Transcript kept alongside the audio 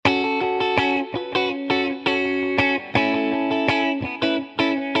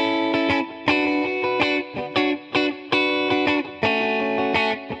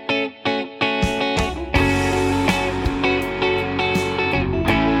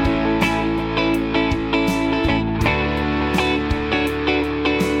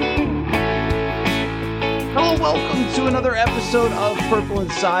to another episode of Purple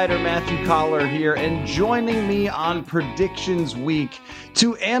Insider. Matthew Collar here, and joining me on Predictions Week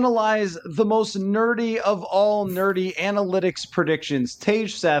to analyze the most nerdy of all nerdy analytics predictions, Tej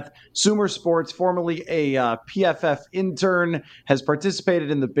Seth, Sumer Sports, formerly a PFF intern, has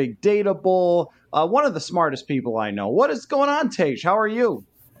participated in the Big Data Bowl. One of the smartest people I know. What is going on, Tej? How are you?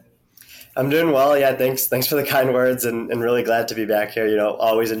 I'm doing well. Yeah, thanks for the kind words, and really glad to be back here.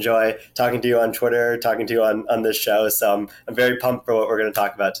 Always enjoy talking to you on Twitter, talking to you on this show. So I'm very pumped for what we're going to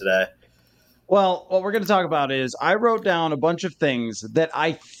talk about today. Well, what we're going to talk about is I wrote down a bunch of things that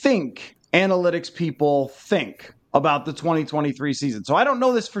I think analytics people think about the 2023 season. So I don't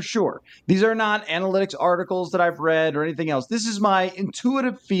know this for sure. These are not analytics articles that I've read or anything else. This is my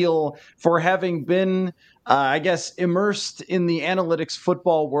intuitive feel for having been immersed in the analytics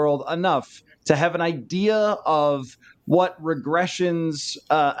football world enough to have an idea of what regressions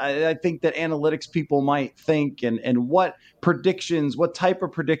I think that analytics people might think and what type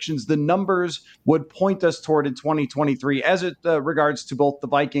of predictions the numbers would point us toward in 2023 as it regards to both the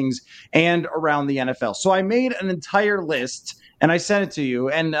Vikings and around the NFL. So I made an entire list and I sent it to you.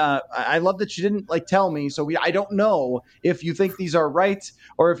 And I love that you didn't tell me. So I don't know if you think these are right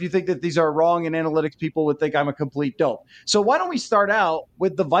or if you think that these are wrong and analytics people would think I'm a complete dope. So why don't we start out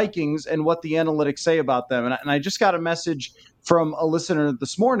with the Vikings and what the analytics say about them? And I just got a message from a listener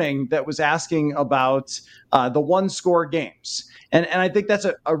this morning that was asking about the one-score games. And I think that's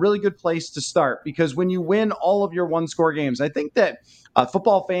a really good place to start, because when you win all of your one-score games, I think that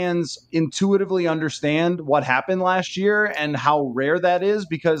football fans intuitively understand what happened last year and how rare that is,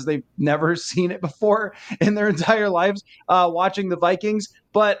 because they've never seen it before in their entire lives watching the Vikings.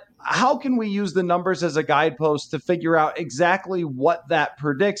 But how can we use the numbers as a guidepost to figure out exactly what that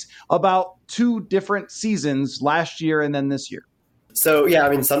predicts about two different seasons, last year and then this year? So,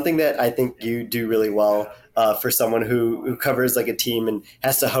 yeah, something that I think you do really well for someone who covers a team and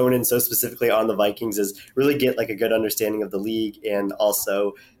has to hone in so specifically on the Vikings is really get a good understanding of the league and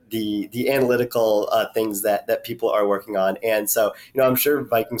also the analytical things that people are working on. And so, I'm sure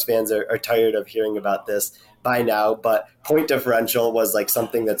Vikings fans are tired of hearing about this by now, but point differential was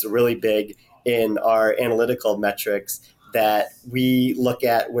something that's really big in our analytical metrics that we look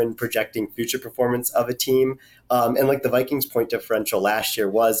at when projecting future performance of a team. And the Vikings point differential last year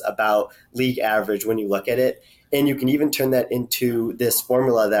was about league average when you look at it. And you can even turn that into this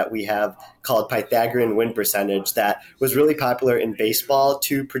formula that we have called Pythagorean win percentage that was really popular in baseball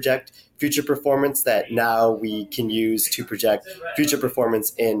to project future performance that now we can use to project future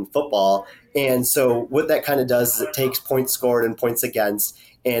performance in football. And so what that kind of does is it takes points scored and points against,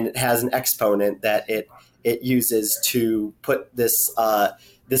 and it has an exponent that it uses to put this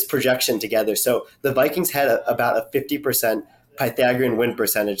this projection together. So the Vikings had about a 50% Pythagorean win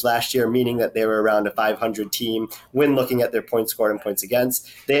percentage last year, meaning that they were around a 500 team when looking at their points scored and points against.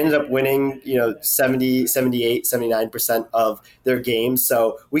 They ended up winning, 70, 78, 79% of their games.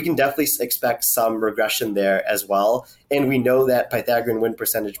 So we can definitely expect some regression there as well. And we know that Pythagorean win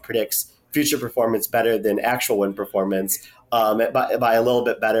percentage predicts future performance better than actual win performance by a little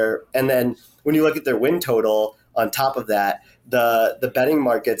bit better. And then when you look at their win total on top of that, the betting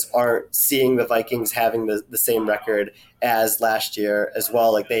markets aren't seeing the Vikings having the same record as last year as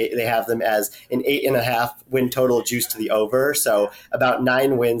well. They have them as an 8.5 win total juiced to the over. So about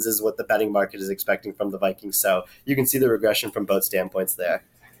 9 wins is what the betting market is expecting from the Vikings. So you can see the regression from both standpoints there.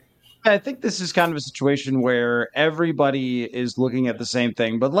 I think this is kind of a situation where everybody is looking at the same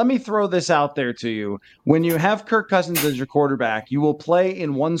thing. But let me throw this out there to you. When you have Kirk Cousins as your quarterback, you will play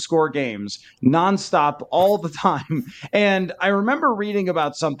in one-score games nonstop all the time. And I remember reading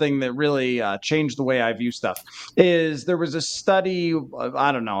about something that really changed the way I view stuff. There was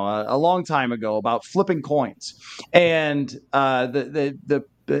a long time ago about flipping coins. And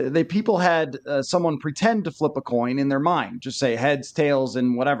the people had someone pretend to flip a coin in their mind, just say heads, tails,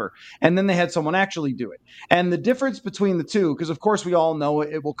 and whatever. And then they had someone actually do it. And the difference between the two, because of course we all know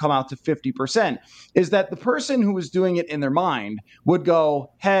it will come out to 50%, is that the person who was doing it in their mind would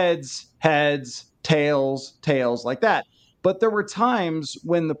go heads, heads, tails, tails, like that. But there were times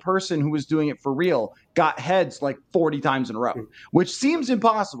when the person who was doing it for real got heads 40 times in a row, which seems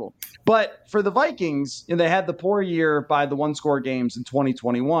impossible. But for the Vikings, they had the poor year by the one-score games in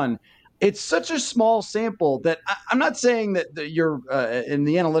 2021. it's such a small sample that I'm not saying that you're and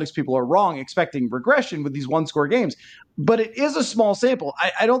the analytics people are wrong expecting regression with these one score games, but it is a small sample.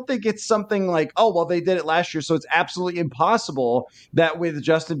 I don't think it's something like, oh, well, they did it last year, so it's absolutely impossible that with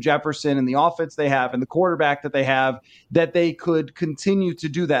Justin Jefferson and the offense they have and the quarterback that they have, that they could continue to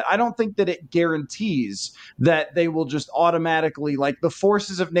do that. I don't think that it guarantees that they will just automatically, like the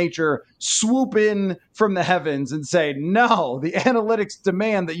forces of nature, swoop in from the heavens and say, no, the analytics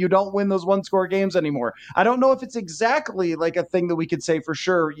demand that you don't win those one score games anymore. I don't know if it's exactly like a thing that we could say for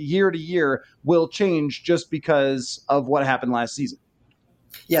sure year to year will change just because of what happened last season.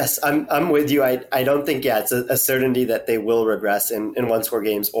 Yes, I'm with you. I don't think, yeah, it's a certainty that they will regress in one score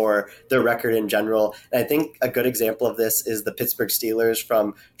games or their record in general. And I think a good example of this is the Pittsburgh Steelers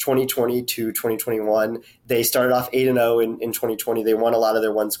from 2020 to 2021. They started off 8-0 in 2020. They won a lot of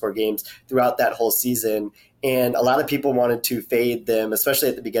their one score games throughout that whole season. And a lot of people wanted to fade them, especially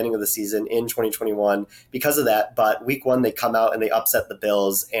at the beginning of the season in 2021 because of that. But week one, they come out and they upset the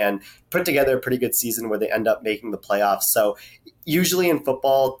Bills and put together a pretty good season where they end up making the playoffs. So usually in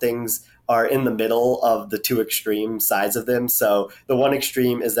football, things are in the middle of the two extreme sides of them. So the one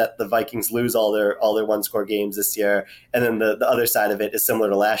extreme is that the Vikings lose all their one score games this year. And then the other side of it is similar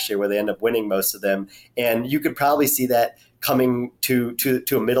to last year where they end up winning most of them. And you could probably see that coming to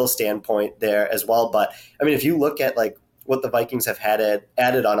a middle standpoint there as well. But I mean, if you look at like what the Vikings have had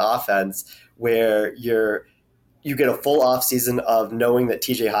added on offense, where you get a full offseason of knowing that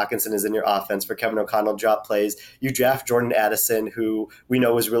TJ Hawkinson is in your offense for Kevin O'Connell drop plays. You draft Jordan Addison, who we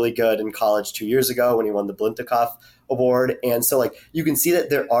know was really good in college 2 years ago when he won the Blintokoff Award. And so like you can see that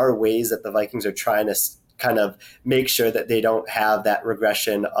there are ways that the Vikings are trying to kind of make sure that they don't have that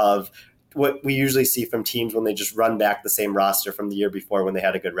regression of what we usually see from teams when they just run back the same roster from the year before when they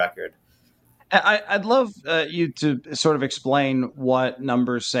had a good record. I'd love you to sort of explain what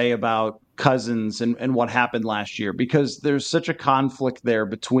numbers say about Cousins and what happened last year, because there's such a conflict there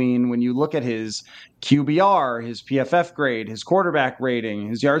between when you look at his QBR, his PFF grade, his quarterback rating,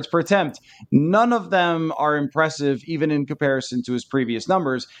 his yards per attempt. None of them are impressive, even in comparison to his previous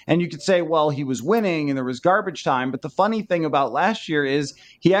numbers. And you could say, well, he was winning and there was garbage time. But the funny thing about last year is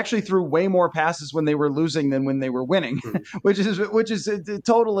he actually threw way more passes when they were losing than when they were winning, which is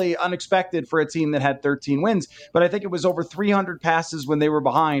totally unexpected for a team that had 13 wins. But I think it was over 300 passes when they were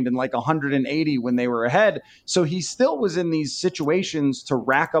behind and like 180 when they were ahead. So he still was in these situations to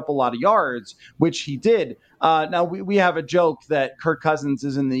rack up a lot of yards, which he did. Now we have a joke that Kirk Cousins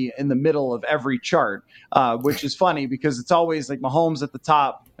is in the middle of every chart, which is funny because it's always like Mahomes at the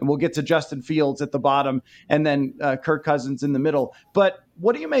top, and we'll get to Justin Fields at the bottom, and then Kirk Cousins in the middle. But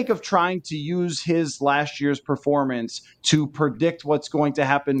what do you make of trying to use his last year's performance to predict what's going to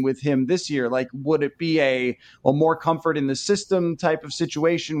happen with him this year? Like, would it be a more comfort in the system type of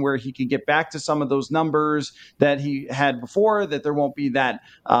situation where he can get back to some of those numbers that he had before, that there won't be that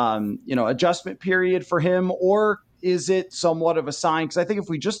adjustment period for him? Or is it somewhat of a sign? Because I think if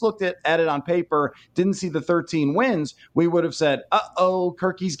we just looked at it on paper, didn't see the 13 wins, we would have said, uh-oh,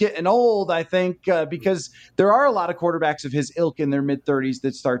 Kirky's getting old, I think, because there are a lot of quarterbacks of his ilk in their mid-30s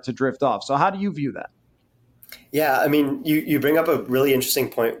that start to drift off. So how do you view that? Yeah, I mean, you bring up a really interesting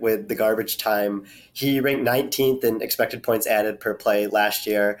point with the garbage time. He ranked 19th in expected points added per play last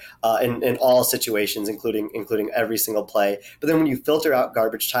year in all situations, including every single play. But then when you filter out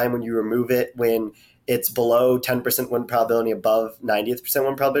garbage time, when you remove it, when it's below 10% win probability, above 90th percent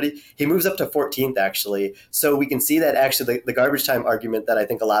win probability, he moves up to 14th, actually. So we can see that actually the garbage time argument that I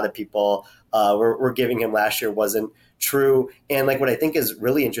think a lot of people were giving him last year wasn't true. And like what I think is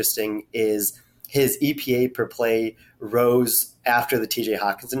really interesting is his EPA per play rose after the TJ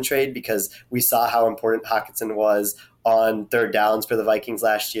Hawkinson trade because we saw how important Hawkinson was on third downs for the Vikings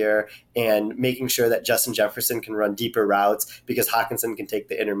last year and making sure that Justin Jefferson can run deeper routes because Hawkinson can take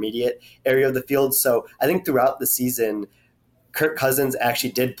the intermediate area of the field. So I think throughout the season, Kirk Cousins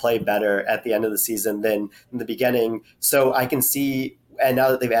actually did play better at the end of the season than in the beginning. So I can see, and now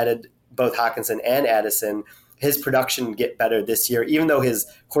that they've added both Hawkinson and Addison, his production get better this year. Even though his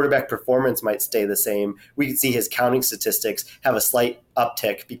quarterback performance might stay the same, we can see his counting statistics have a slight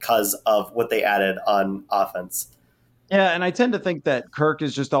uptick because of what they added on offense. Yeah, and I tend to think that Kirk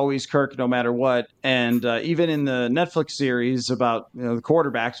is just always Kirk no matter what. And even in the Netflix series about the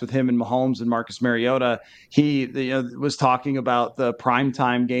quarterbacks with him and Mahomes and Marcus Mariota, he was talking about the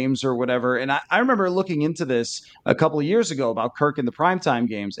primetime games or whatever. And I remember looking into this a couple of years ago about Kirk and the primetime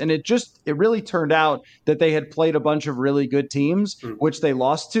games. And it really turned out that they had played a bunch of really good teams, which they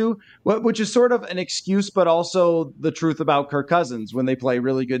lost to, which is sort of an excuse, but also the truth about Kirk Cousins. When they play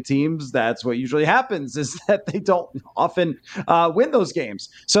really good teams, that's what usually happens, is that they don't often win those games.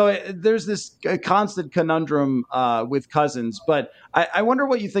 So there's this constant conundrum with Cousins. But I wonder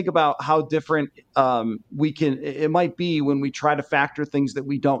what you think about how different it might be when we try to factor things that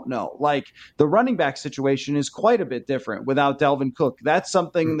we don't know. Like the running back situation is quite a bit different without Dalvin Cook. That's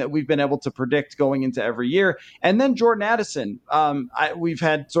something that we've been able to predict going into every year. And then Jordan Addison. We've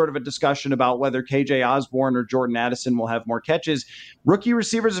had sort of a discussion about whether KJ Osborne or Jordan Addison will have more catches. Rookie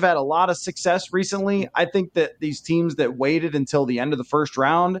receivers have had a lot of success recently. I think that these teams that waited until the end of the first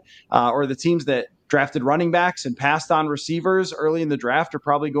round, or the teams that drafted running backs and passed on receivers early in the draft, are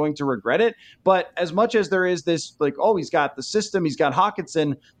probably going to regret it. But as much as there is this, like, oh, he's got the system, he's got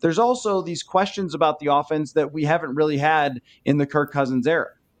Hawkinson, there's also these questions about the offense that we haven't really had in the Kirk Cousins era.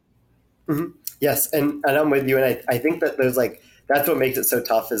 Mm-hmm. Yes, and I'm with you. And I think that there's that's what makes it so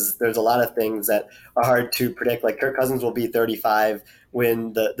tough, is there's a lot of things that are hard to predict. Like Kirk Cousins will be 35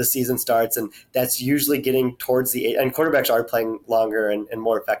 when the season starts, and that's usually getting towards the age, and quarterbacks are playing longer and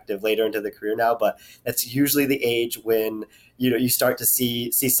more effective later into the career now, but that's usually the age when you start to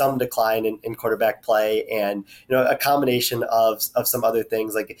see some decline in quarterback play, and a combination of some other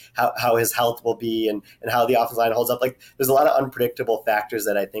things, like how his health will be and how the offensive line holds up. Like there's a lot of unpredictable factors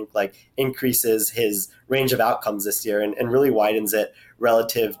that I think increases his range of outcomes this year and really widens it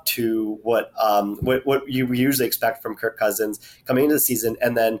relative to what you usually expect from Kirk Cousins coming into the season.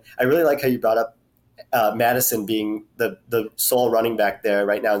 And then I really like how you brought up Madison being the sole running back there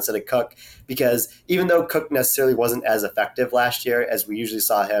right now instead of Cook, because even though Cook necessarily wasn't as effective last year as we usually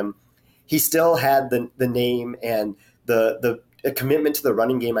saw him, he still had the name and the commitment to the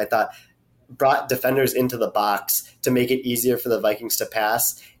running game. I thought brought defenders into the box to make it easier for the Vikings to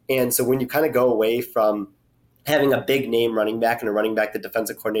pass. And so when you kind of go away from having a big name running back and a running back that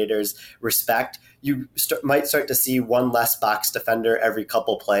defensive coordinators respect, you might start to see one less box defender every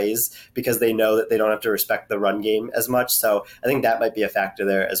couple plays because they know that they don't have to respect the run game as much. So I think that might be a factor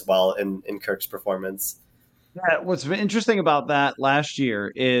there as well in Kirk's performance. Yeah, what's interesting about that last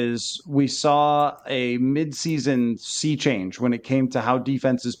year is we saw a midseason sea change when it came to how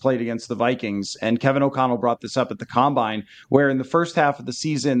defenses played against the Vikings. And Kevin O'Connell brought this up at the Combine, where in the first half of the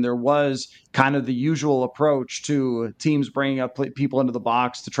season, there was kind of the usual approach to teams bringing up people into the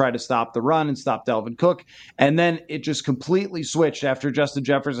box to try to stop the run and stop Dalvin Cook. And then it just completely switched after Justin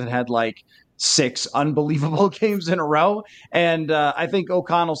Jefferson had 6 unbelievable games in a row. And I think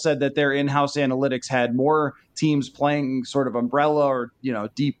O'Connell said that their in-house analytics had more teams playing sort of umbrella or,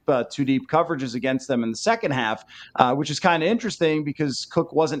 deep, too deep coverages against them in the second half, which is kind of interesting because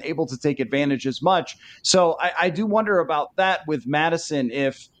Cook wasn't able to take advantage as much. So I do wonder about that with Madison,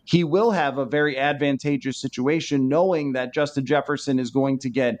 if he will have a very advantageous situation knowing that Justin Jefferson is going to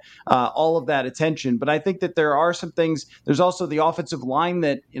get all of that attention. But I think that there are some things. There's also the offensive line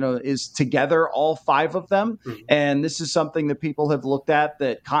that, is together, all 5 of them. Mm-hmm. And this is something that people have looked at,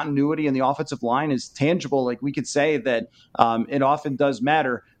 that continuity in the offensive line is tangible. Like we could say that it often does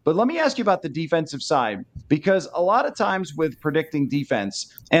matter. But let me ask you about the defensive side, because a lot of times with predicting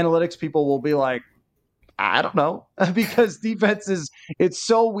defense, analytics people will be like, I don't know, because defense it's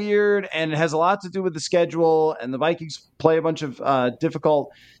so weird and it has a lot to do with the schedule, and the Vikings play a bunch of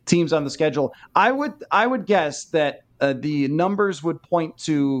difficult teams on the schedule. I would guess that the numbers would point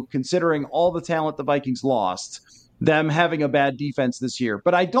to, considering all the talent the Vikings lost, them having a bad defense this year.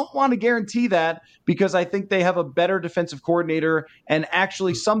 But I don't want to guarantee that, because I think they have a better defensive coordinator. And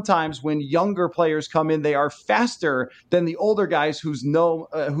actually, sometimes when younger players come in, they are faster than the older guys whose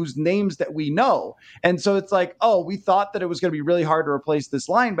names that we know. And so it's like, oh, we thought that it was going to be really hard to replace this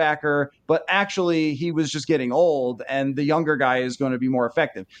linebacker, but actually he was just getting old and the younger guy is going to be more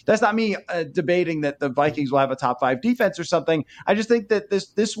effective. That's not me debating that the Vikings will have a top 5 defense or something. I just think that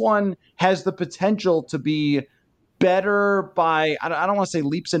this one has the potential to be better by, I don't want to say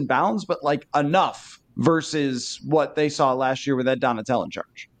leaps and bounds, but enough versus what they saw last year with Ed Donatell in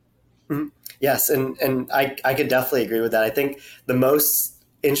charge. Mm-hmm. Yes, and I could definitely agree with that. I think the most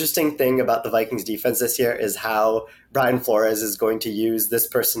interesting thing about the Vikings defense this year is how Brian Flores is going to use this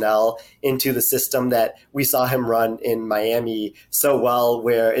personnel into the system that we saw him run in Miami so well,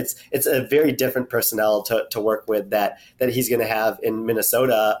 where it's a very different personnel to work with that he's going to have in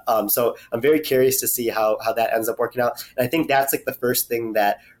Minnesota. So I'm very curious to see how that ends up working out. And I think that's the first thing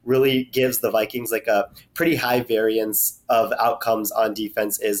that really gives the Vikings a pretty high variance of outcomes on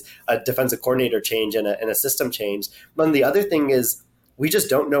defense is a defensive coordinator change and a system change. But the other thing is, we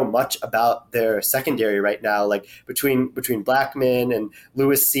just don't know much about their secondary right now, between Blackman and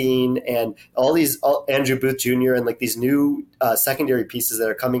Lewis Cine and all Andrew Booth Jr. and these new secondary pieces that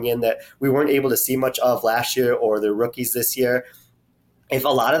are coming in that we weren't able to see much of last year, or the rookies this year. if a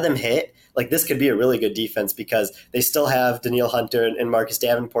lot of them hit, like this could be a really good defense because they still have Daniil Hunter and Marcus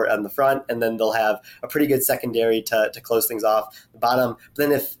Davenport on the front, and then they'll have a pretty good secondary to close things off the bottom. But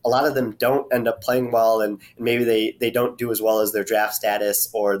then if a lot of them don't end up playing well and maybe they don't do as well as their draft status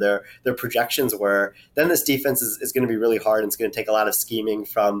or their projections were, then this defense is going to be really hard, and it's going to take a lot of scheming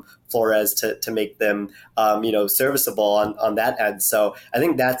from Flores to make them serviceable on that end. So I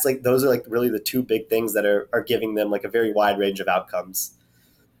think that's like those are like really the two big things that are giving them like a very wide range of outcomes.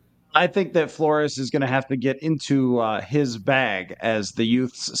 I think that Flores is going to have to get into his bag, as the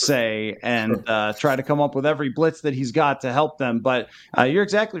youths say, and try to come up with every blitz that he's got to help them. But you're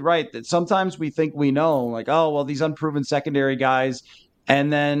exactly right that sometimes we think we know, like, oh, well, these unproven secondary guys,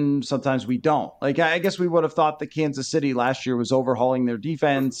 and then sometimes we don't. Like, I guess we would have thought that Kansas City last year was overhauling their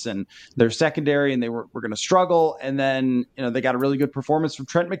defense and their secondary, and they were going to struggle. And then, they got a really good performance from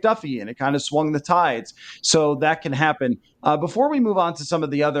Trent McDuffie, and it kind of swung the tides. So that can happen. Before we move on to some of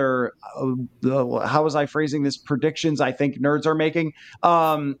the other, how was I phrasing this, predictions I think nerds are making,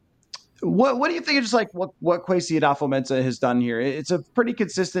 what do you think of just like what Kwesi Adolfo-Mensah has done here? It's a pretty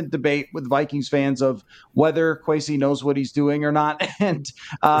consistent debate with Vikings fans of whether Kwesi knows what he's doing or not. And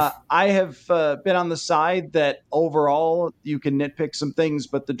I have been on the side that overall you can nitpick some things,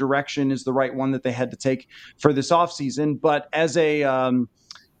 but the direction is the right one that they had to take for this offseason. But as a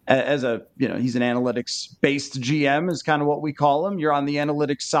he's an analytics based GM is kind of what we call him. You're on the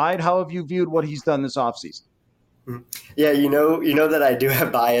analytics side. How have you viewed what he's done this offseason? Yeah, you know that I do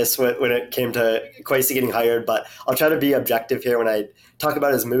have bias when it came to Kwesi getting hired, but I'll try to be objective here when I talk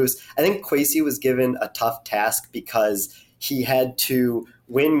about his moves. I think Kwesi was given a tough task because he had to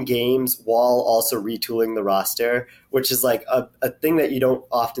win games while also retooling the roster, which is like a thing that you don't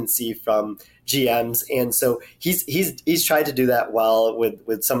often see from GMs. And so he's tried to do that well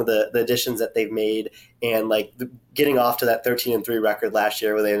with some of the additions that they've made, and like getting off to that 13-3 record last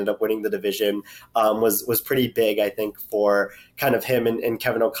year where they ended up winning the division was pretty big, I think, for kind of him and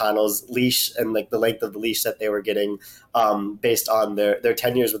Kevin O'Connell's leash and like the length of the leash that they were getting based on their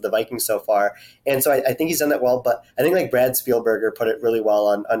tenures with the Vikings so far. And so I think he's done that well, but I think like Brad Spielberger put it really well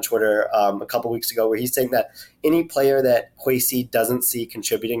on Twitter a couple weeks ago, where he's saying that any player that Kwesi doesn't see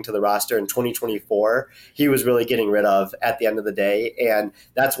contributing to the roster in 2024, he was really getting rid of at the end of the day. And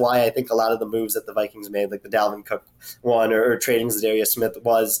that's why I think a lot of the moves that the Vikings made, like the Dalvin Cook one or trading Zadarius Smith,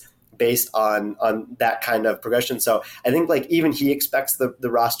 was based on that kind of progression. So I think like even he expects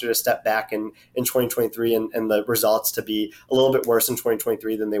the roster to step back in 2023 and the results to be a little bit worse in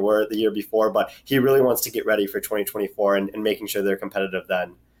 2023 than they were the year before. But he really wants to get ready for 2024 and making sure they're competitive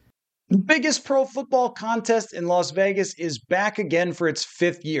then. The biggest pro football contest in Las Vegas is back again for its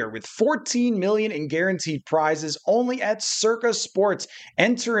fifth year with $14 million in guaranteed prizes only at Circa Sports.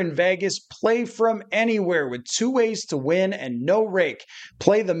 Enter in Vegas, play from anywhere with 2 ways to win and no rake.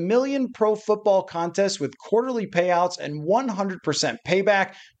 Play the Million Pro Football Contest with quarterly payouts and 100%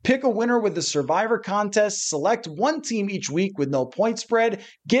 payback. Pick a winner with the Survivor Contest. Select one team each week with no point spread.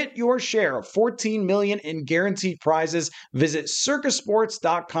 Get your share of $14 million in guaranteed prizes. Visit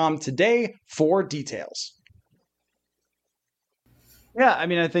circasports.com today for details. Yeah, I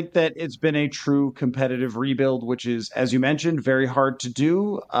mean, I think that it's been a true competitive rebuild, which is, as you mentioned, very hard to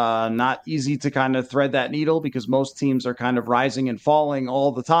do. Not easy to kind of thread that needle because most teams are kind of rising and falling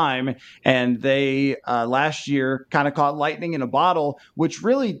all the time. And they last year kind of caught lightning in a bottle, which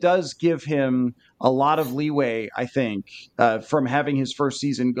really does give him a lot of leeway, I think, from having his first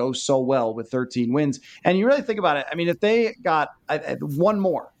season go so well with 13 wins. And you really think about it. I mean, if they got one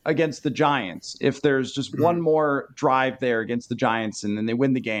more against the Giants, if there's just one more drive there against the Giants and then they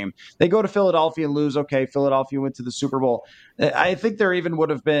win the game, they go to Philadelphia and lose. Okay, Philadelphia went to the Super Bowl. I think there even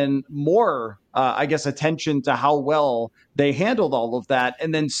would have been more, attention to how well they handled all of that.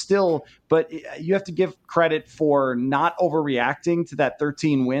 And then still, but you have to give credit for not overreacting to that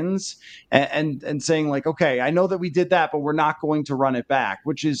 13 wins and saying like, okay, I know that we did that, but we're not going to run it back,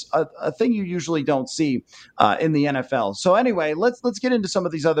 which is a thing you usually don't see in the NFL. So anyway, let's get into some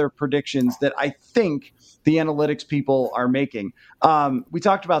of these other predictions that I think the analytics people are making. We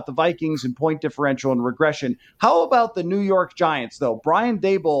talked about the Vikings and point differential and regression. How about the New York Giants, though? Brian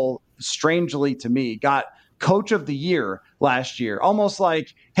Daboll, strangely to me, got coach of the year last year. Almost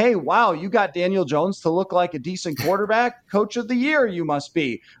like, hey, wow, you got Daniel Jones to look like a decent quarterback. Coach of the year, you must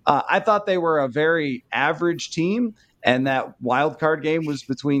be. I thought they were a very average team. And that wild card game was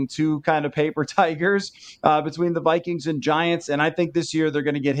between two kind of paper tigers, between the Vikings and Giants. And I think this year they're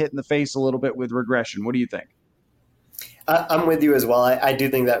going to get hit in the face a little bit with regression. What do you think? I'm with you as well. I do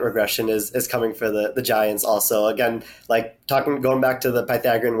think that regression is coming for the Giants also. Again, like going back to the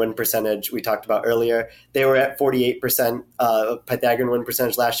Pythagorean win percentage we talked about earlier, they were at 48% Pythagorean win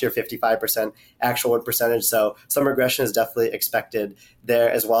percentage last year, 55% actual win percentage. So some regression is definitely expected there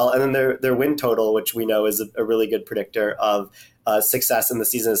as well. And then their win total, which we know is a really good predictor of success in the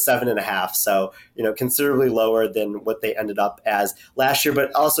season, is 7.5. So, considerably lower than what they ended up as last year,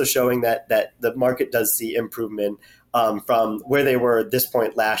 but also showing that the market does see improvement from where they were at this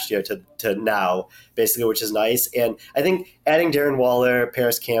point last year to now, basically, which is nice. And I think adding Darren Waller,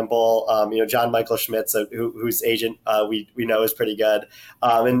 Paris Campbell, John Michael Schmitz, whose agent we know is pretty good,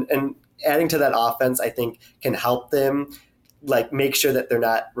 and adding to that offense, I think can help them like make sure that they're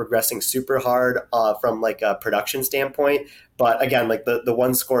not regressing super hard from like a production standpoint. But again, like the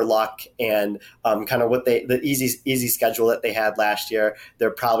one score luck and kind of the easy schedule that they had last year,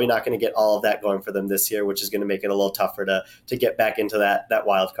 they're probably not going to get all of that going for them this year, which is going to make it a little tougher to get back into that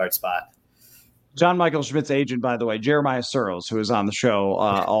wild card spot. John Michael Schmidt's agent, by the way, Jeremiah Surles, who is on the show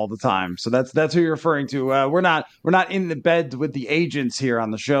all the time. So that's who you're referring to. We're not in the bed with the agents here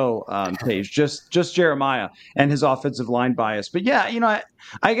on the show, Tej. Just Jeremiah and his offensive line bias. But yeah,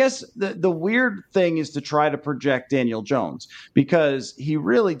 I guess the weird thing is to try to project Daniel Jones, because he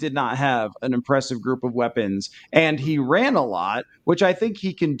really did not have an impressive group of weapons, and he ran a lot, which I think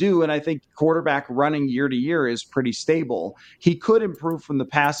he can do. And I think quarterback running year to year is pretty stable. He could improve from the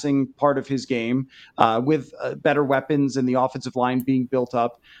passing part of his game with better weapons and the offensive line being built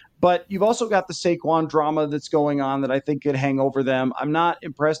up. But you've also got the Saquon drama that's going on that I think could hang over them. I'm not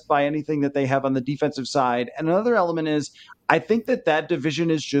impressed by anything that they have on the defensive side. And another element is I think that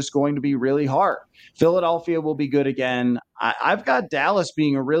division is just going to be really hard. Philadelphia will be good again. I've got Dallas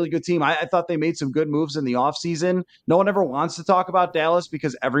being a really good team. I thought they made some good moves in the offseason. No one ever wants to talk about Dallas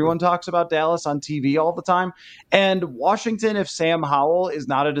because everyone talks about Dallas on TV all the time. And Washington, if Sam Howell is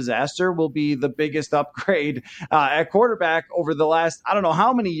not a disaster, will be the biggest upgrade at quarterback over the last, I don't know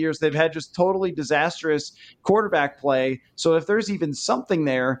how many years they've had just totally disastrous quarterback play. So if there's even something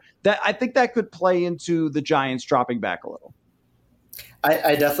there, that I think that could play into the Giants dropping back a little.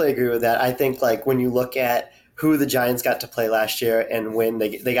 I definitely agree with that. I think like when you look at who the Giants got to play last year and when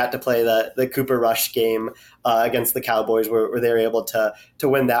they got to play the Cooper Rush game against the Cowboys, where they were able to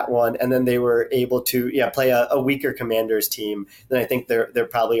win that one, and then they were able to play a weaker Commanders team than I think there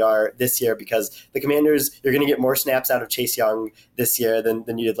probably are this year, because the Commanders, you're going to get more snaps out of Chase Young this year than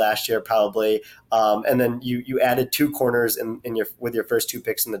you did last year probably, and then you added two corners with your first two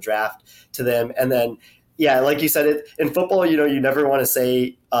picks in the draft to them, and then. Yeah, like you said, in football, you never want to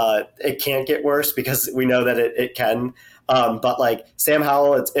say it can't get worse, because we know that it can. But like Sam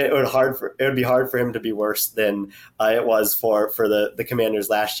Howell, it would be hard for him to be worse than it was for the Commanders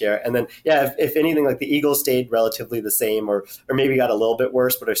last year. And then if anything, like the Eagles stayed relatively the same, or maybe got a little bit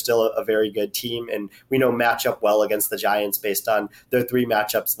worse, but are still a very good team, and we know match up well against the Giants based on their 3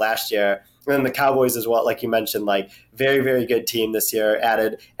 matchups last year. And then the Cowboys as well, like you mentioned, like very, very good team this year,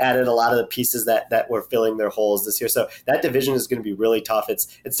 added a lot of the pieces that were filling their holes this year. So that division is going to be really tough. It's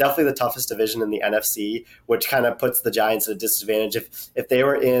definitely the toughest division in the NFC, which kind of puts the Giants at a disadvantage. If they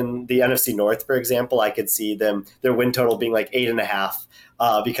were in the NFC North, for example, I could see their win total being like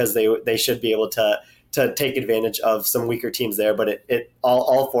 8.5, because they should be able to take advantage of some weaker teams there. But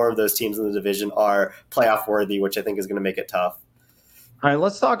all 4 of those teams in the division are playoff worthy, which I think is going to make it tough. All right,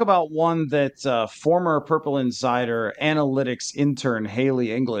 let's talk about one that former Purple Insider analytics intern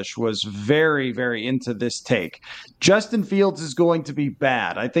Haley English was very, very into this take. Justin Fields is going to be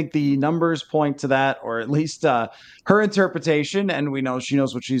bad. I think the numbers point to that, or at least her interpretation, and we know she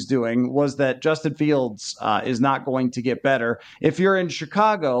knows what she's doing, was that Justin Fields is not going to get better. If you're in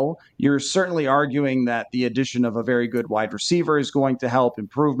Chicago, you're certainly arguing that the addition of a very good wide receiver is going to help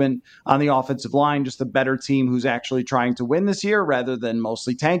improvement on the offensive line, just a better team who's actually trying to win this year rather than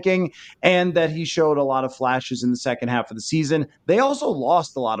mostly tanking, and that he showed a lot of flashes in the second half of the season. They also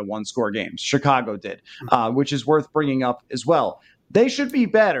lost a lot of one-score games. Chicago did, which is worth bringing up as well. They should be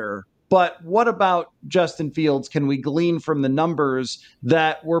better, but what about Justin Fields? Can we glean from the numbers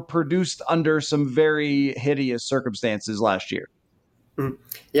that were produced under some very hideous circumstances last year?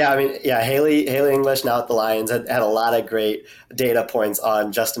 Yeah, I mean, Haley English, now at the Lions, had a lot of great data points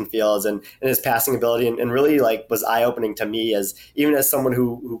on Justin Fields and his passing ability, and really like was eye opening to me, as even as someone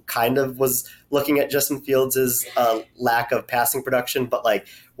who kind of was looking at Justin Fields' lack of passing production, but like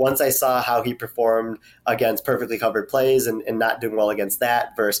once I saw how he performed against perfectly covered plays and not doing well against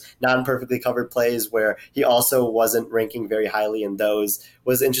that versus non-perfectly covered plays, where he also wasn't ranking very highly in those,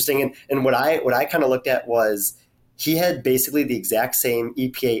 was interesting. And what I kind of looked at was, he had basically the exact same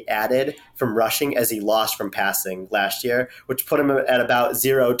EPA added from rushing as he lost from passing last year, which put him at about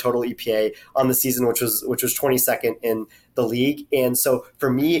 0 total EPA on the season, which was 22nd in the league. And so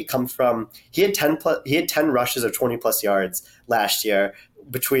for me, it comes from he had 10 rushes of 20 plus yards last year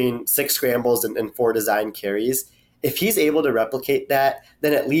between 6 scrambles and 4 design carries. If he's able to replicate that,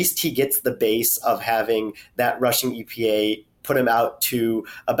 then at least he gets the base of having that rushing EPA put him out to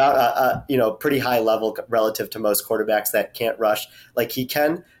about a pretty high level relative to most quarterbacks that can't rush like he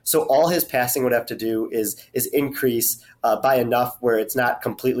can. So all his passing would have to do is increase by enough where it's not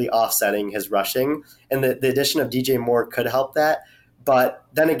completely offsetting his rushing. And the addition of DJ Moore could help that. But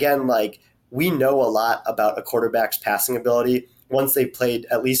then again, like, we know a lot about a quarterback's passing ability once they played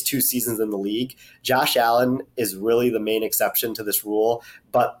at least 2 seasons in the league. Josh Allen is really the main exception to this rule.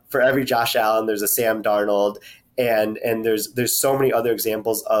 But for every Josh Allen, there's a Sam Darnold. And there's so many other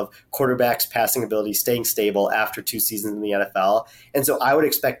examples of quarterbacks' passing ability staying stable after 2 seasons in the NFL. And so I would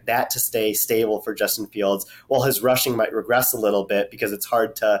expect that to stay stable for Justin Fields, while his rushing might regress a little bit because it's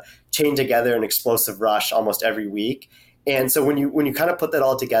hard to chain together an explosive rush almost every week. And so when you kind of put that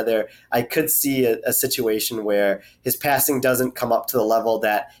all together, I could see a situation where his passing doesn't come up to the level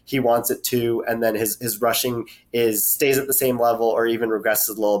that he wants it to, and then his rushing stays at the same level or even regresses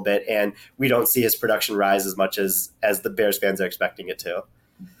a little bit, and we don't see his production rise as much as the Bears fans are expecting it to.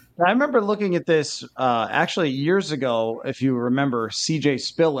 I remember looking at this actually years ago, if you remember CJ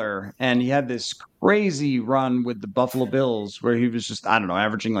Spiller, and he had this crazy run with the Buffalo Bills where he was just, I don't know,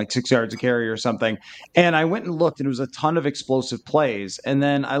 averaging like 6 yards a carry or something. And I went and looked, and it was a ton of explosive plays. And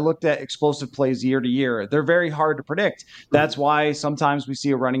then I looked at explosive plays year to year. They're very hard to predict. That's why sometimes we see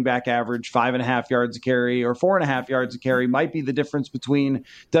a running back average 5.5 yards a carry or 4.5 yards a carry might be the difference between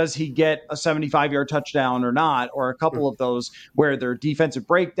does he get a 75-yard touchdown or not, or a couple of those where they're defensive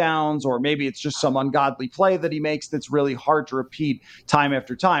breakdowns, or maybe it's just some ungodly play that he makes that's really hard to repeat time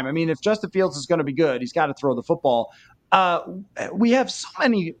after time. I mean, if Justin Fields is going to be good, he's got to throw the football. We have so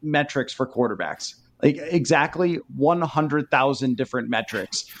many metrics for quarterbacks, like exactly 100,000 different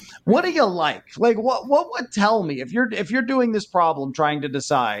metrics. What do you like? Like, what would tell me if you're doing this problem trying to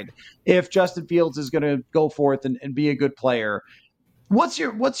decide if Justin Fields is going to go forth and be a good player? What's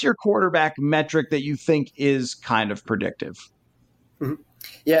your quarterback metric that you think is kind of predictive? Mm-hmm.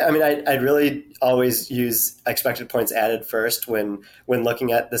 Yeah, I mean, I'd really always use expected points added first when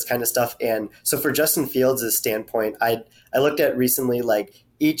looking at this kind of stuff. And so for Justin Fields' standpoint, I looked at recently like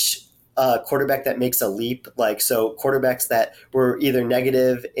each quarterback that makes a leap, like so quarterbacks that were either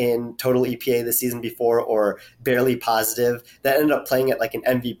negative in total EPA the season before or barely positive that ended up playing at like an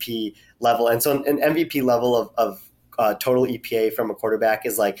MVP level. And so an MVP level of total EPA from a quarterback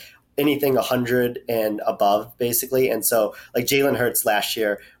is like anything 100 and above, basically. And so like Jalen Hurts last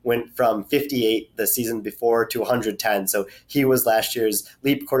year went from 58 the season before to 110. So he was last year's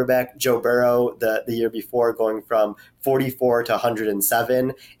leap quarterback. Joe Burrow the year before going from 44 to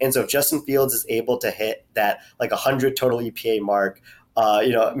 107. And so if Justin Fields is able to hit that like 100 total EPA mark,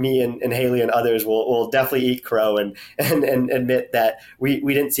 me and Haley and others will definitely eat crow and admit that we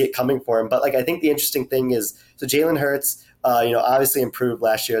didn't see it coming for him. But like, I think the interesting thing is, so Jalen Hurts, obviously improved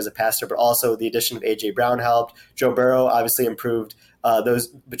last year as a passer, but also the addition of AJ Brown helped. Joe Burrow obviously improved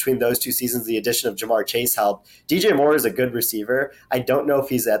between those 2 seasons. The addition of Jamar Chase helped. DJ Moore is a good receiver. I don't know if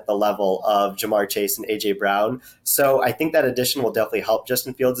he's at the level of Jamar Chase and AJ Brown. So I think that addition will definitely help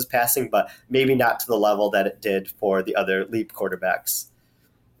Justin Fields' passing, but maybe not to the level that it did for the other leap quarterbacks.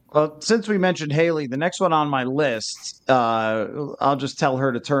 Well, since we mentioned Haley, the next one on my list, I'll just tell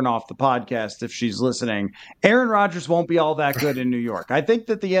her to turn off the podcast if she's listening. Aaron Rodgers won't be all that good in New York. I think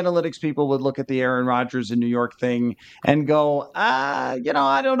that the analytics people would look at the Aaron Rodgers in New York thing and go, I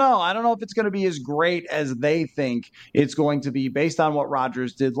don't know. I don't know if it's going to be as great as they think it's going to be based on what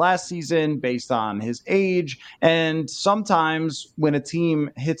Rodgers did last season, based on his age. And sometimes when a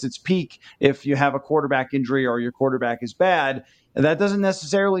team hits its peak, if you have a quarterback injury or your quarterback is bad, that doesn't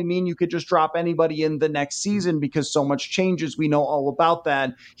necessarily mean you could just drop anybody in the next season because so much changes. We know all about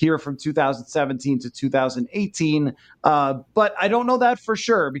that here from 2017 to 2018. But I don't know that for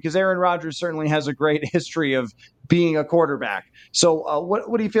sure because Aaron Rodgers certainly has a great history of being a quarterback. So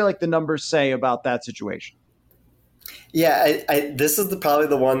what do you feel like the numbers say about that situation? Yeah, this is probably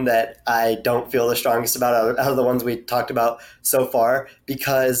the one that I don't feel the strongest about out of the ones we talked about so far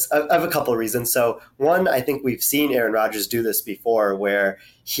because of a couple of reasons. So one, I think we've seen Aaron Rodgers do this before where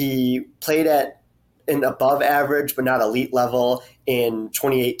he played at an above average but not elite level in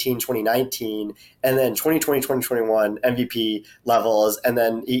 2018, 2019, and then 2020, 2021 MVP levels. And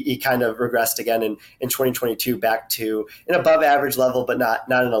then he kind of regressed again in 2022 back to an above average level, but not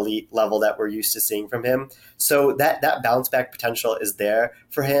an elite level that we're used to seeing from him. So that bounce back potential is there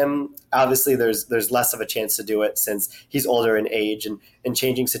for him. Obviously, there's less of a chance to do it since he's older in age and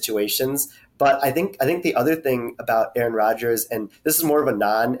changing situations. But I think the other thing about Aaron Rodgers, and this is more of a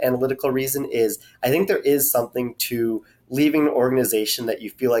non-analytical reason, is I think there is something to leaving an organization that you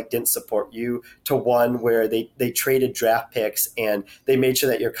feel like didn't support you to one where they traded draft picks and they made sure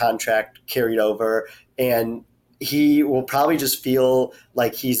that your contract carried over. And he will probably just feel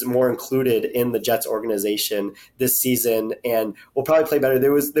like he's more included in the Jets organization this season and will probably play better.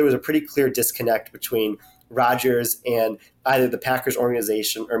 There was a pretty clear disconnect between Rodgers and either the Packers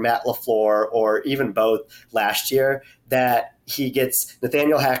organization or Matt LaFleur or even both last year, that he gets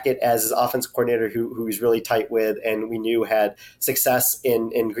Nathaniel Hackett as his offensive coordinator who he's really tight with and we knew had success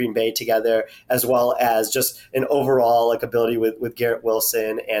in Green Bay together, as well as just an overall like ability with Garrett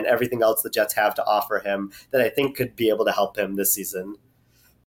Wilson and everything else the Jets have to offer him that I think could be able to help him this season.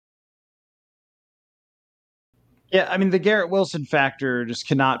 Yeah, I mean, the Garrett Wilson factor just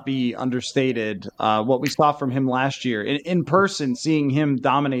cannot be understated. What we saw from him last year in person, seeing him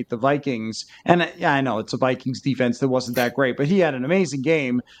dominate the Vikings. And yeah, I know it's a Vikings defense that wasn't that great, but he had an amazing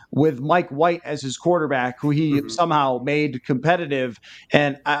game with Mike White as his quarterback, who he somehow made competitive.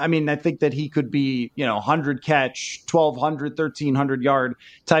 And I mean, I think that he could be, 100 catch, 1,200, 1,300 yard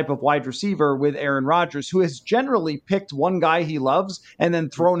type of wide receiver with Aaron Rodgers, who has generally picked one guy he loves and then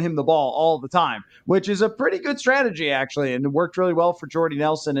thrown him the ball all the time, which is a pretty good strategy, actually, and it worked really well for Jordy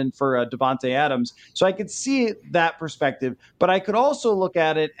Nelson and for Devontae Adams. So I could see that perspective, but I could also look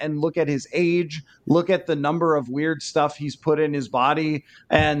at it and look at his age, look at the number of weird stuff he's put in his body,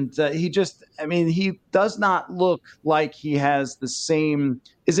 and he does not look like he has the same.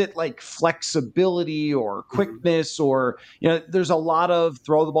 Is it like flexibility or quickness or, there's a lot of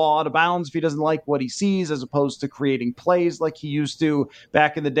throw the ball out of bounds if he doesn't like what he sees as opposed to creating plays like he used to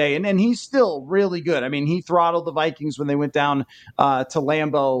back in the day. And he's still really good. I mean, he throttled the Vikings when they went down to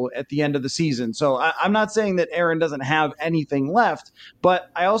Lambeau at the end of the season. So I'm not saying that Aaron doesn't have anything left,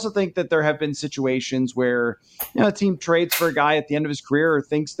 but I also think that there have been situations where, a team trades for a guy at the end of his career or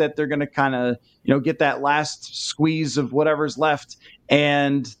thinks that they're going to kind of, get that last squeeze of whatever's left.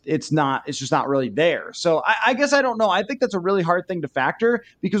 And it's just not really there. So I guess I don't know. I think that's a really hard thing to factor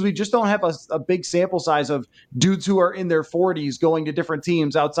because we just don't have a big sample size of dudes who are in their 40s going to different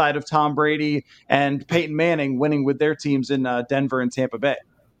teams outside of Tom Brady and Peyton Manning winning with their teams in Denver and Tampa Bay.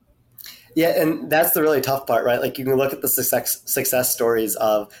 Yeah, and that's the really tough part, right? Like you can look at the success stories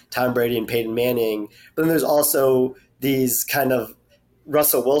of Tom Brady and Peyton Manning, but then there's also these kind of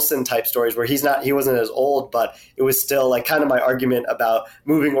Russell Wilson type stories where he wasn't as old, but it was still like kind of my argument about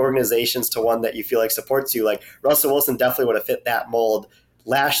moving organizations to one that you feel like supports you. Like Russell Wilson definitely would have fit that mold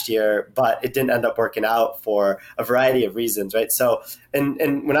last year, but it didn't end up working out for a variety of reasons, right? So, and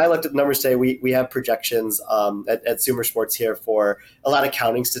when I looked at the numbers today, we have projections at Sumer Sports here for a lot of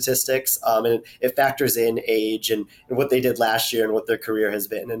counting statistics, and it factors in age and what they did last year and what their career has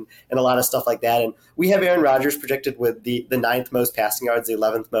been, and a lot of stuff like that. And we have Aaron Rodgers projected with the 9th most passing yards, the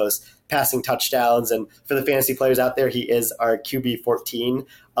 11th most passing touchdowns, and for the fantasy players out there, he is our QB 14.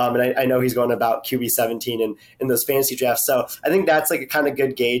 And I know he's going about QB 17 in those fantasy drafts. So I think that's like a kind of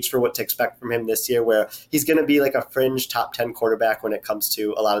good gauge for what to expect from him this year, where he's going to be like a fringe top 10 quarterback when it comes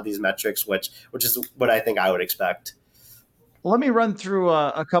to a lot of these metrics, which is what I think I would expect. Let me run through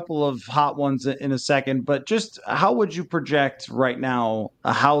a couple of hot ones in a second, but just how would you project right now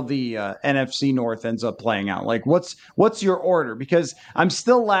how the NFC North ends up playing out? Like, what's your order? Because I'm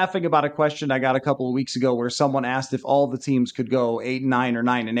still laughing about a question I got a couple of weeks ago where someone asked if all the teams could go 8-9 or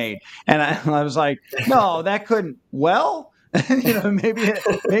 9-8, and I was like, no, that couldn't. Well, maybe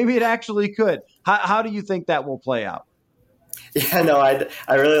it actually could. How do you think that will play out? Yeah, no,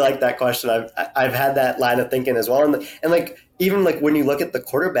 I really like that question. I've had that line of thinking as well, and like even like when you look at the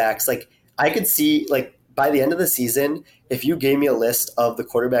quarterbacks, like I could see like by the end of the season, if you gave me a list of the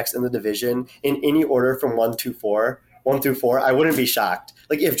quarterbacks in the division in any order from 1 through 4, I wouldn't be shocked.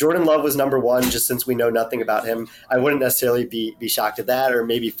 Like if Jordan Love was number 1, just since we know nothing about him, I wouldn't necessarily be shocked at that, or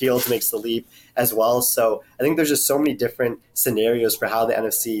maybe Fields makes the leap as well. So I think there's just so many different scenarios for how the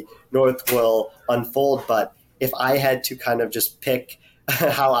NFC North will unfold, but if I had to kind of just pick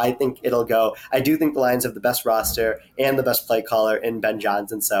how I think it'll go, I do think the Lions have the best roster and the best play caller in Ben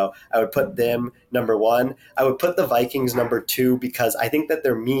Johnson. So I would put them number 1. I would put the Vikings number 2 because I think that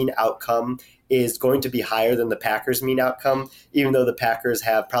their mean outcome is going to be higher than the Packers' mean outcome, even though the Packers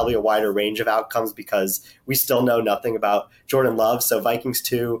have probably a wider range of outcomes because we still know nothing about Jordan Love. So Vikings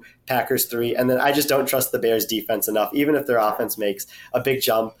 2, Packers 3, and then I just don't trust the Bears defense enough. Even if their offense makes a big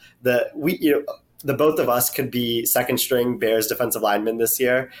jump, the both of us could be second string Bears defensive linemen this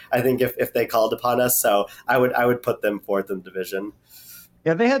year, I think, if they called upon us. So I would put them fourth in the division.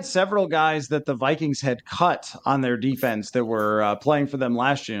 Yeah, they had several guys that the Vikings had cut on their defense that were playing for them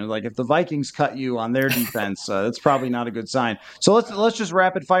last year. Like if the Vikings cut you on their defense, that's probably not a good sign. So let's just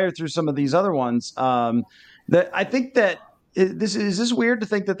rapid fire through some of these other ones. That I think that this is weird to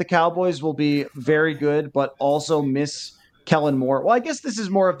think that the Cowboys will be very good, but also miss Kellen Moore. Well, I guess this is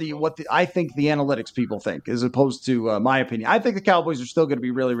more of I think the analytics people think, as opposed to my opinion. I think the Cowboys are still going to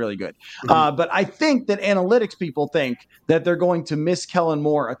be really, really good, but I think that analytics people think that they're going to miss Kellen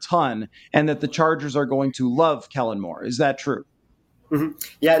Moore a ton, and that the Chargers are going to love Kellen Moore. Is that true? Mm-hmm.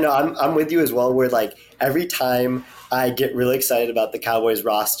 Yeah, no, I'm with you as well. Where like every time I get really excited about the Cowboys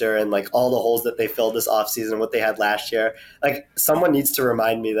roster and like all the holes that they filled this offseason, what they had last year, like someone needs to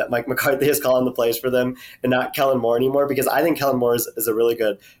remind me that Mike McCarthy is calling the plays for them and not Kellen Moore anymore, because I think Kellen Moore is a really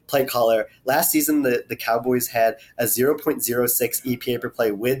good play caller. Last season, the Cowboys had a 0.06 EPA per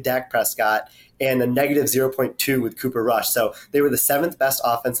play with Dak Prescott and a negative zero point 0.2 with Cooper Rush. So they were the seventh best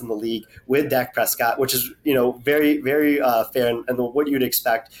offense in the league with Dak Prescott, which is, very, very fair and what you'd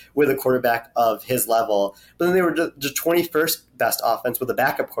expect with a quarterback of his level. But then they were the 21st best offense with a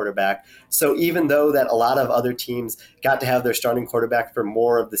backup quarterback. So even though that a lot of other teams got to have their starting quarterback for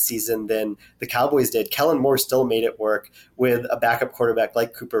more of the season than the Cowboys did, Kellen Moore still made it work with a backup quarterback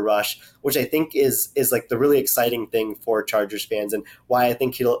like Cooper Rush, which I think is like the really exciting thing for Chargers fans and why I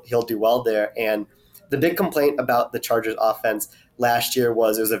think he'll do well there. And the big complaint about the Chargers offense last year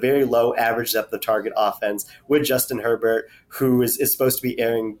was it was a very low average depth of target offense with Justin Herbert, who is supposed to be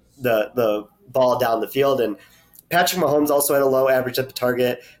airing the ball down the field. And Patrick Mahomes also had a low average depth of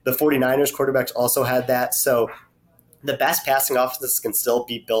target. The 49ers quarterbacks also had that. So the best passing offenses can still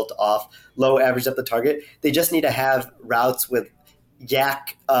be built off low average depth of target. They just need to have routes with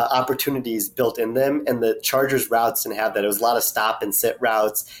yak opportunities built in them, and the Chargers routes didn't have that. It was a lot of stop and sit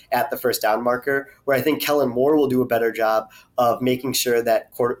routes at the first down marker, where I think Kellen Moore will do a better job of making sure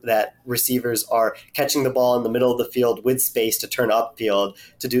that that receivers are catching the ball in the middle of the field with space to turn upfield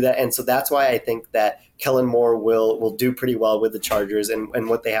to do that. And so that's why I think that Kellen Moore will do pretty well with the Chargers and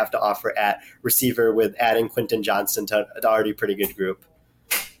what they have to offer at receiver with adding Quentin Johnston to an already pretty good group.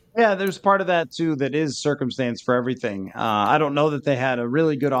 Yeah, there's part of that too that is circumstance for everything. I don't know that they had a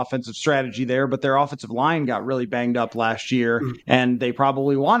really good offensive strategy there, but their offensive line got really banged up last year, and they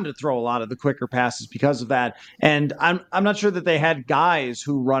probably wanted to throw a lot of the quicker passes because of that. And I'm not sure that they had guys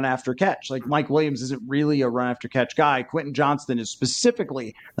who run after catch. Like Mike Williams isn't really a run after catch guy. Quentin Johnston is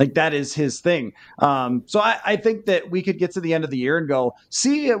specifically like that is his thing. So I think that we could get to the end of the year and go,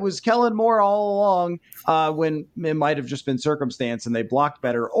 see, it was Kellen Moore all along, when it might have just been circumstance and they blocked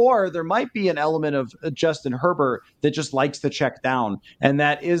better. Or there might be an element of Justin Herbert that just likes to check down, and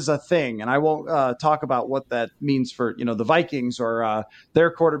that is a thing. And I won't talk about what that means for the Vikings or their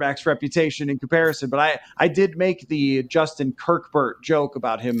quarterback's reputation in comparison. But I did make the Justin Kirkbert joke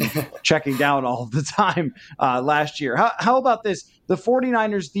about him checking down all the time last year. How about this? The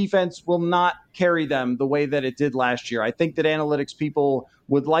 49ers defense will not carry them the way that it did last year. I think that analytics people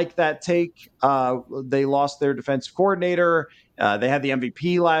would like that take. They lost their defensive coordinator. They had the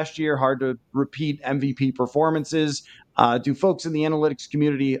MVP last year. Hard to repeat MVP performances. Do folks in the analytics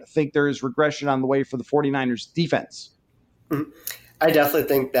community think there is regression on the way for the 49ers defense? I definitely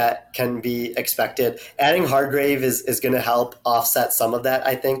think that can be expected. Adding Hargrave is going to help offset some of that,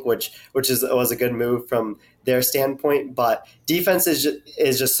 I think, which was a good move from their standpoint. But defense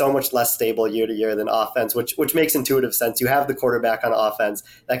is just so much less stable year to year than offense, which makes intuitive sense. You have the quarterback on offense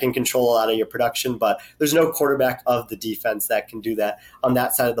that can control a lot of your production, but there's no quarterback of the defense that can do that on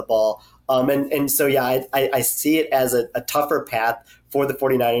that side of the ball. And so, yeah, I see it as a tougher path for the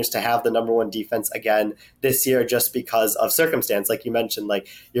 49ers to have the number one defense again this year, just because of circumstance. Like you mentioned, like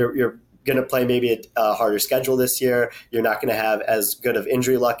you're going to play maybe a harder schedule this year. You're not going to have as good of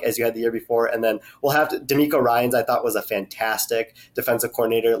injury luck as you had the year before. And then we'll have D'Amico Ryans, I thought, was a fantastic defensive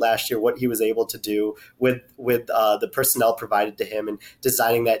coordinator last year, what he was able to do with the personnel provided to him and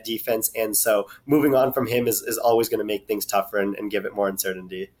designing that defense. And so moving on from him is always going to make things tougher and give it more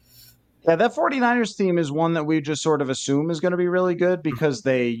uncertainty. Yeah, that 49ers team is one that we just sort of assume is going to be really good because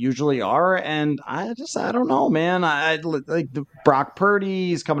they usually are. And I don't know, man. I like Brock Purdy.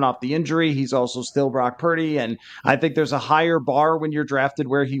 He's coming off the injury. He's also still Brock Purdy. And I think there's a higher bar when you're drafted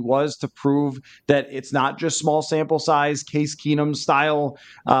where he was to prove that it's not just small sample size, Case Keenum style,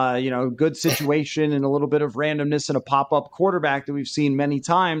 good situation and a little bit of randomness and a pop up quarterback that we've seen many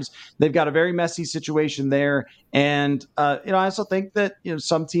times. They've got a very messy situation there. And I also think that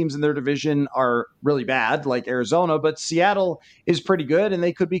some teams in their division are really bad, like Arizona, but Seattle is pretty good, and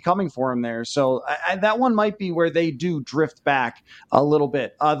they could be coming for him there. So that one might be where they do drift back a little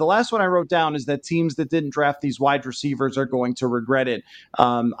bit. The last one I wrote down is that teams that didn't draft these wide receivers are going to regret it.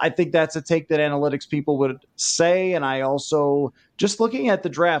 I think that's a take that analytics people would say, and I also just looking at the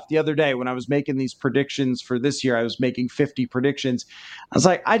draft the other day when I was making these predictions for this year, I was making 50 predictions. I was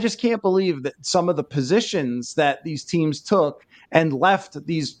like, I just can't believe that some of the positions that these teams took and left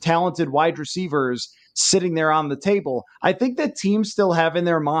these talented wide receivers sitting there on the table. I think that teams still have in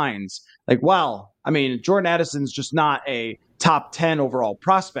their minds, like, wow, I mean, Jordan Addison's just not a top 10 overall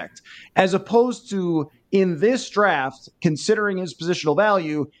prospect, as opposed to in this draft, considering his positional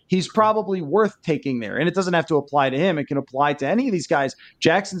value, he's probably worth taking there. And it doesn't have to apply to him. It can apply to any of these guys.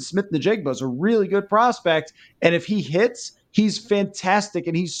 Jackson Smith-Njigba is a really good prospect. And if he hits, he's fantastic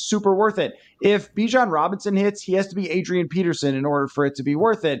and he's super worth it. If Bijan Robinson hits, he has to be Adrian Peterson in order for it to be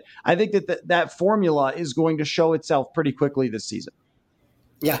worth it. I think that formula is going to show itself pretty quickly this season.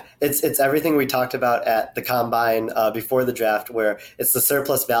 Yeah, it's everything we talked about at the combine before the draft, where it's the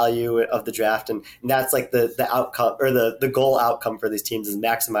surplus value of the draft, and that's like the outcome or the goal outcome for these teams is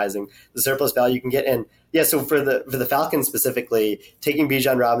maximizing the surplus value you can get. And yeah, so for the Falcons specifically, taking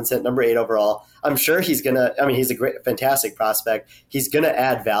Bijan Robinson at number 8 overall, I'm sure he's a fantastic prospect. He's gonna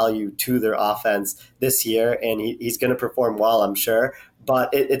add value to their offense this year, and he's gonna perform well, I'm sure. But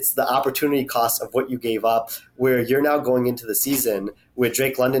it's the opportunity cost of what you gave up, where you're now going into the season with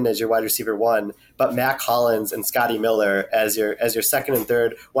Drake London as your wide receiver 1, but Mac Hollins and Scotty Miller as your second and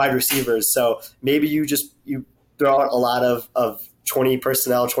third wide receivers. So maybe you throw out a lot of 20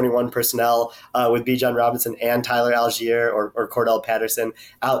 personnel, 21 personnel with Bijan Robinson and Tyler Algier or Cordell Patterson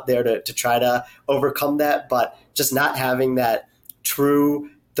out there to try to overcome that, but just not having that true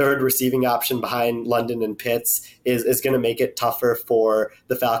third receiving option behind London and Pitts is going to make it tougher for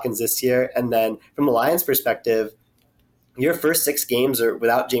the Falcons this year. And then from the Lions' perspective, your first 6 games are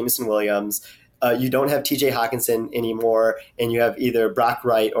without Jameson Williams. You don't have TJ Hawkinson anymore, and you have either Brock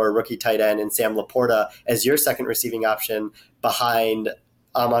Wright or rookie tight end and Sam Laporta as your second receiving option behind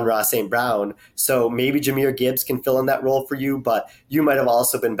Amon-Ra St. Brown. So maybe Jahmyr Gibbs can fill in that role for you, but you might have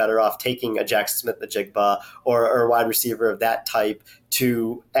also been better off taking a Jackson Smith-Njigba or a wide receiver of that type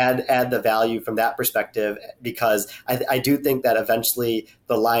to add the value from that perspective, because I do think that eventually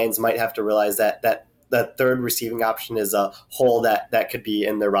the Lions might have to realize that the third receiving option is a hole that could be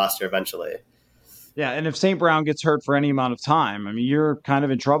in their roster eventually. Yeah, and if St. Brown gets hurt for any amount of time, I mean, you're kind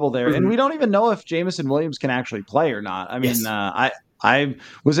of in trouble there. Mm-hmm. And we don't even know if Jameson Williams can actually play or not. I mean, yes. I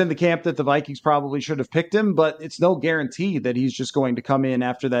was in the camp that the Vikings probably should have picked him, but it's no guarantee that he's just going to come in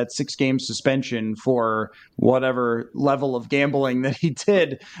after that 6-game suspension for whatever level of gambling that he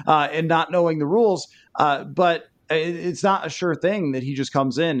did and not knowing the rules. But it's not a sure thing that he just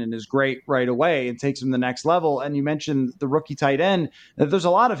comes in and is great right away and takes him to the next level. And you mentioned the rookie tight end. There's a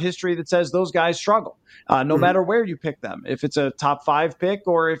lot of history that says those guys struggle, no matter where you pick them. If it's a top 5 pick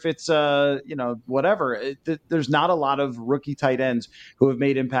or if it's whatever, there's not a lot of rookie tight ends who have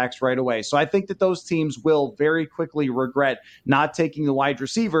made impacts right away. So I think that those teams will very quickly regret not taking the wide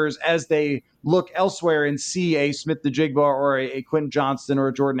receivers as they look elsewhere and see a Smith-Njigba or a Quentin Johnston or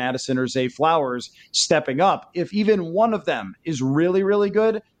a Jordan Addison or Zay Flowers stepping up. If even one of them is really, really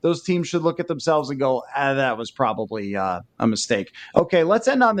good, those teams should look at themselves and go, that was probably a mistake. Okay, let's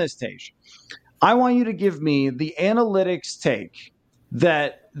end on this, Tej. I want you to give me the analytics take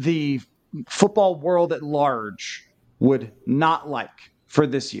that the football world at large would not like for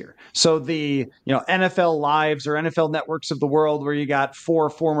this year. So the NFL Lives or NFL Networks of the world, where you got 4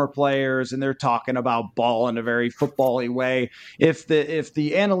 former players and they're talking about ball in a very football-y way. If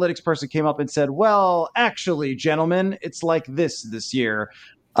the analytics person came up and said, well, actually, gentlemen, it's like this year,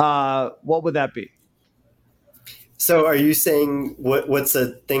 what would that be? So are you saying what's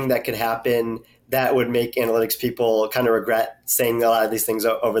a thing that could happen that would make analytics people kind of regret saying a lot of these things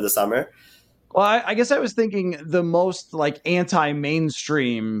over the summer? Well, I guess I was thinking the most like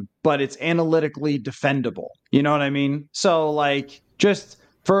anti-mainstream, but it's analytically defendable. You know what I mean? So like just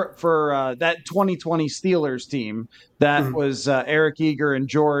for that 2020 Steelers team. That Mhm. was Eric Eager and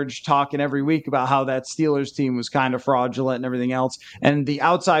George talking every week about how that Steelers team was kind of fraudulent and everything else. And the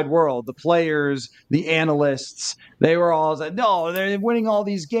outside world, the players, the analysts, they were all like, no, they're winning all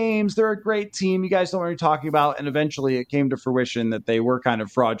these games. They're a great team. You guys don't know what you're talking about. And eventually it came to fruition that they were kind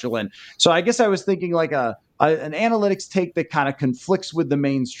of fraudulent. So I guess I was thinking like an analytics take that kind of conflicts with the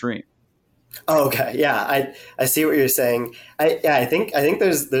mainstream. Oh, okay. Yeah, I see what you're saying. I think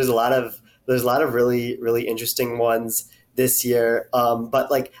there's a lot of really interesting ones this year.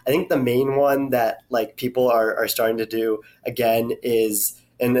 But like I think the main one that like people are starting to do again is,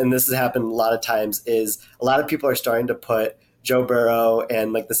 and this has happened a lot of times, is a lot of people are starting to put Joe Burrow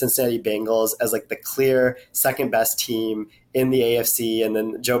and like the Cincinnati Bengals as like the clear second best team in the AFC, and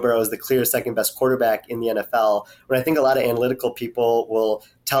then Joe Burrow is the clear second best quarterback in the NFL. When I think a lot of analytical people will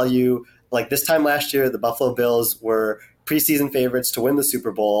tell you, like this time last year, the Buffalo Bills were preseason favorites to win the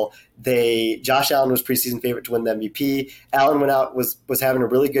Super Bowl. Josh Allen was preseason favorite to win the MVP. Allen went out was having a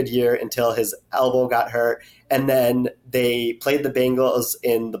really good year until his elbow got hurt, and then they played the Bengals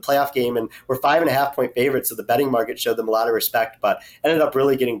in the playoff game and were 5.5 point favorites. So the betting market showed them a lot of respect, but ended up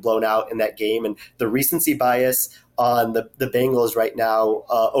really getting blown out in that game. And the recency bias on the Bengals right now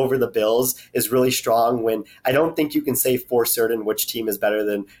over the Bills is really strong, when I don't think you can say for certain which team is better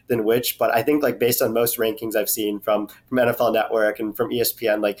than which, but I think like based on most rankings I've seen from NFL Network and from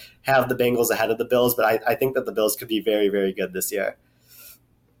ESPN, like have the Bengals ahead of the Bills, but I think that the Bills could be very, very good this year.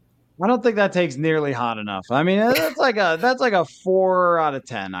 I don't think that takes nearly hot enough. I mean, that's like a 4 out of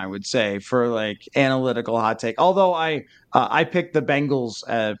 10, I would say, for like analytical hot take. Although I picked the Bengals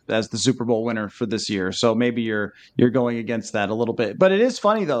as the Super Bowl winner for this year, so maybe you're going against that a little bit. But it is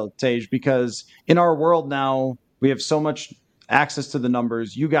funny though, Tej, because in our world now we have so much access to the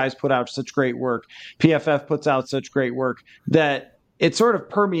numbers. You guys put out such great work. PFF puts out such great work that it sort of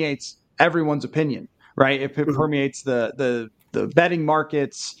permeates everyone's opinion, right? It Mhm. permeates the betting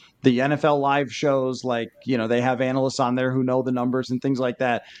markets, the NFL live shows, like, they have analysts on there who know the numbers and things like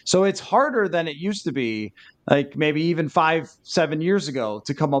that. So it's harder than it used to be, like maybe even 7 years ago,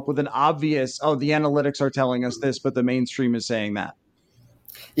 to come up with an obvious, oh, the analytics are telling us this, but the mainstream is saying that.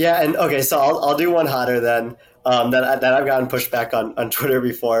 Yeah, and okay, so I'll do one hotter then. That I've gotten pushback on Twitter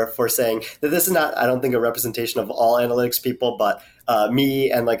before for saying that this is not, I don't think, a representation of all analytics people, but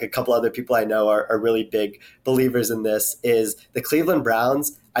me and like a couple other people I know are really big believers in this. Is the Cleveland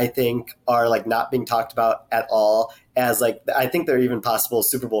Browns, I think, are like not being talked about at all, as like I think they're even possible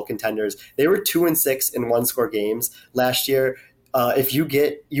Super Bowl contenders. They were 2-6 in one score games last year. If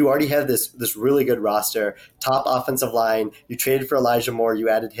you already have this really good roster, top offensive line. You traded for Elijah Moore. You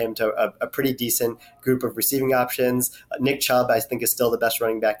added him to a pretty decent group of receiving options. Nick Chubb, I think, is still the best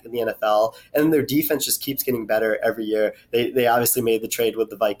running back in the NFL, and their defense just keeps getting better every year. They obviously made the trade with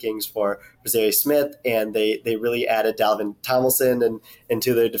the Vikings for Rosario Smith, and they really added Dalvin Tomlinson and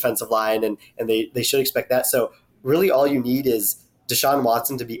into their defensive line, and they should expect that. So really, all you need is Deshaun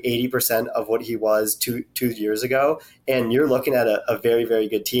Watson to be 80% of what he was two years ago, and you're looking at a very, very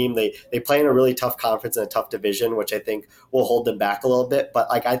good team. They play in a really tough conference and a tough division, which I think will hold them back a little bit. But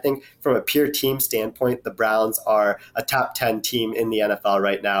like I think from a pure team standpoint, the Browns are a top 10 team in the NFL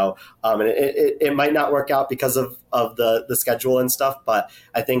right now. And it might not work out because of the schedule and stuff, but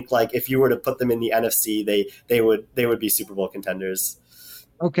I think like if you were to put them in the NFC, they would be Super Bowl contenders.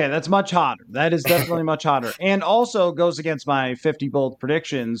 Okay, that's much hotter. That is definitely much hotter. And also goes against my 50 bold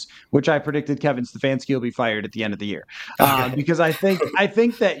predictions, which I predicted Kevin Stefanski will be fired at the end of the year. Okay. Because I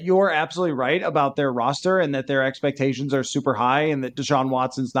think that you're absolutely right about their roster, and that their expectations are super high, and that Deshaun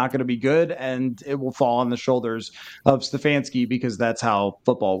Watson's not going to be good, and it will fall on the shoulders of Stefanski, because that's how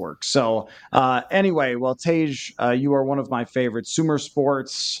football works. So anyway, well, Tej, you are one of my favorites. Sumer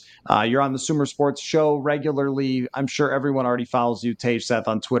Sports. You're on the Sumer Sports show regularly. I'm sure everyone already follows you, Tej Seth,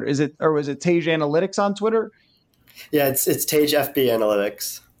 on Twitter. Is it, or was it Tej Analytics on Twitter? Yeah, it's Tage FB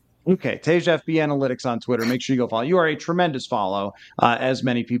Analytics. Okay, Tej FB Analytics on Twitter. Make sure you go follow. You are a tremendous follow, as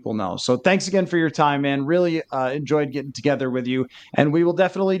many people know. So thanks again for your time, man. Really enjoyed getting together with you, and we will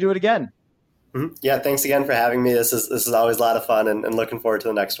definitely do it again. Mhm. Yeah, thanks again for having me. This is always a lot of fun, and looking forward to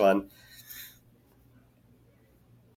the next one.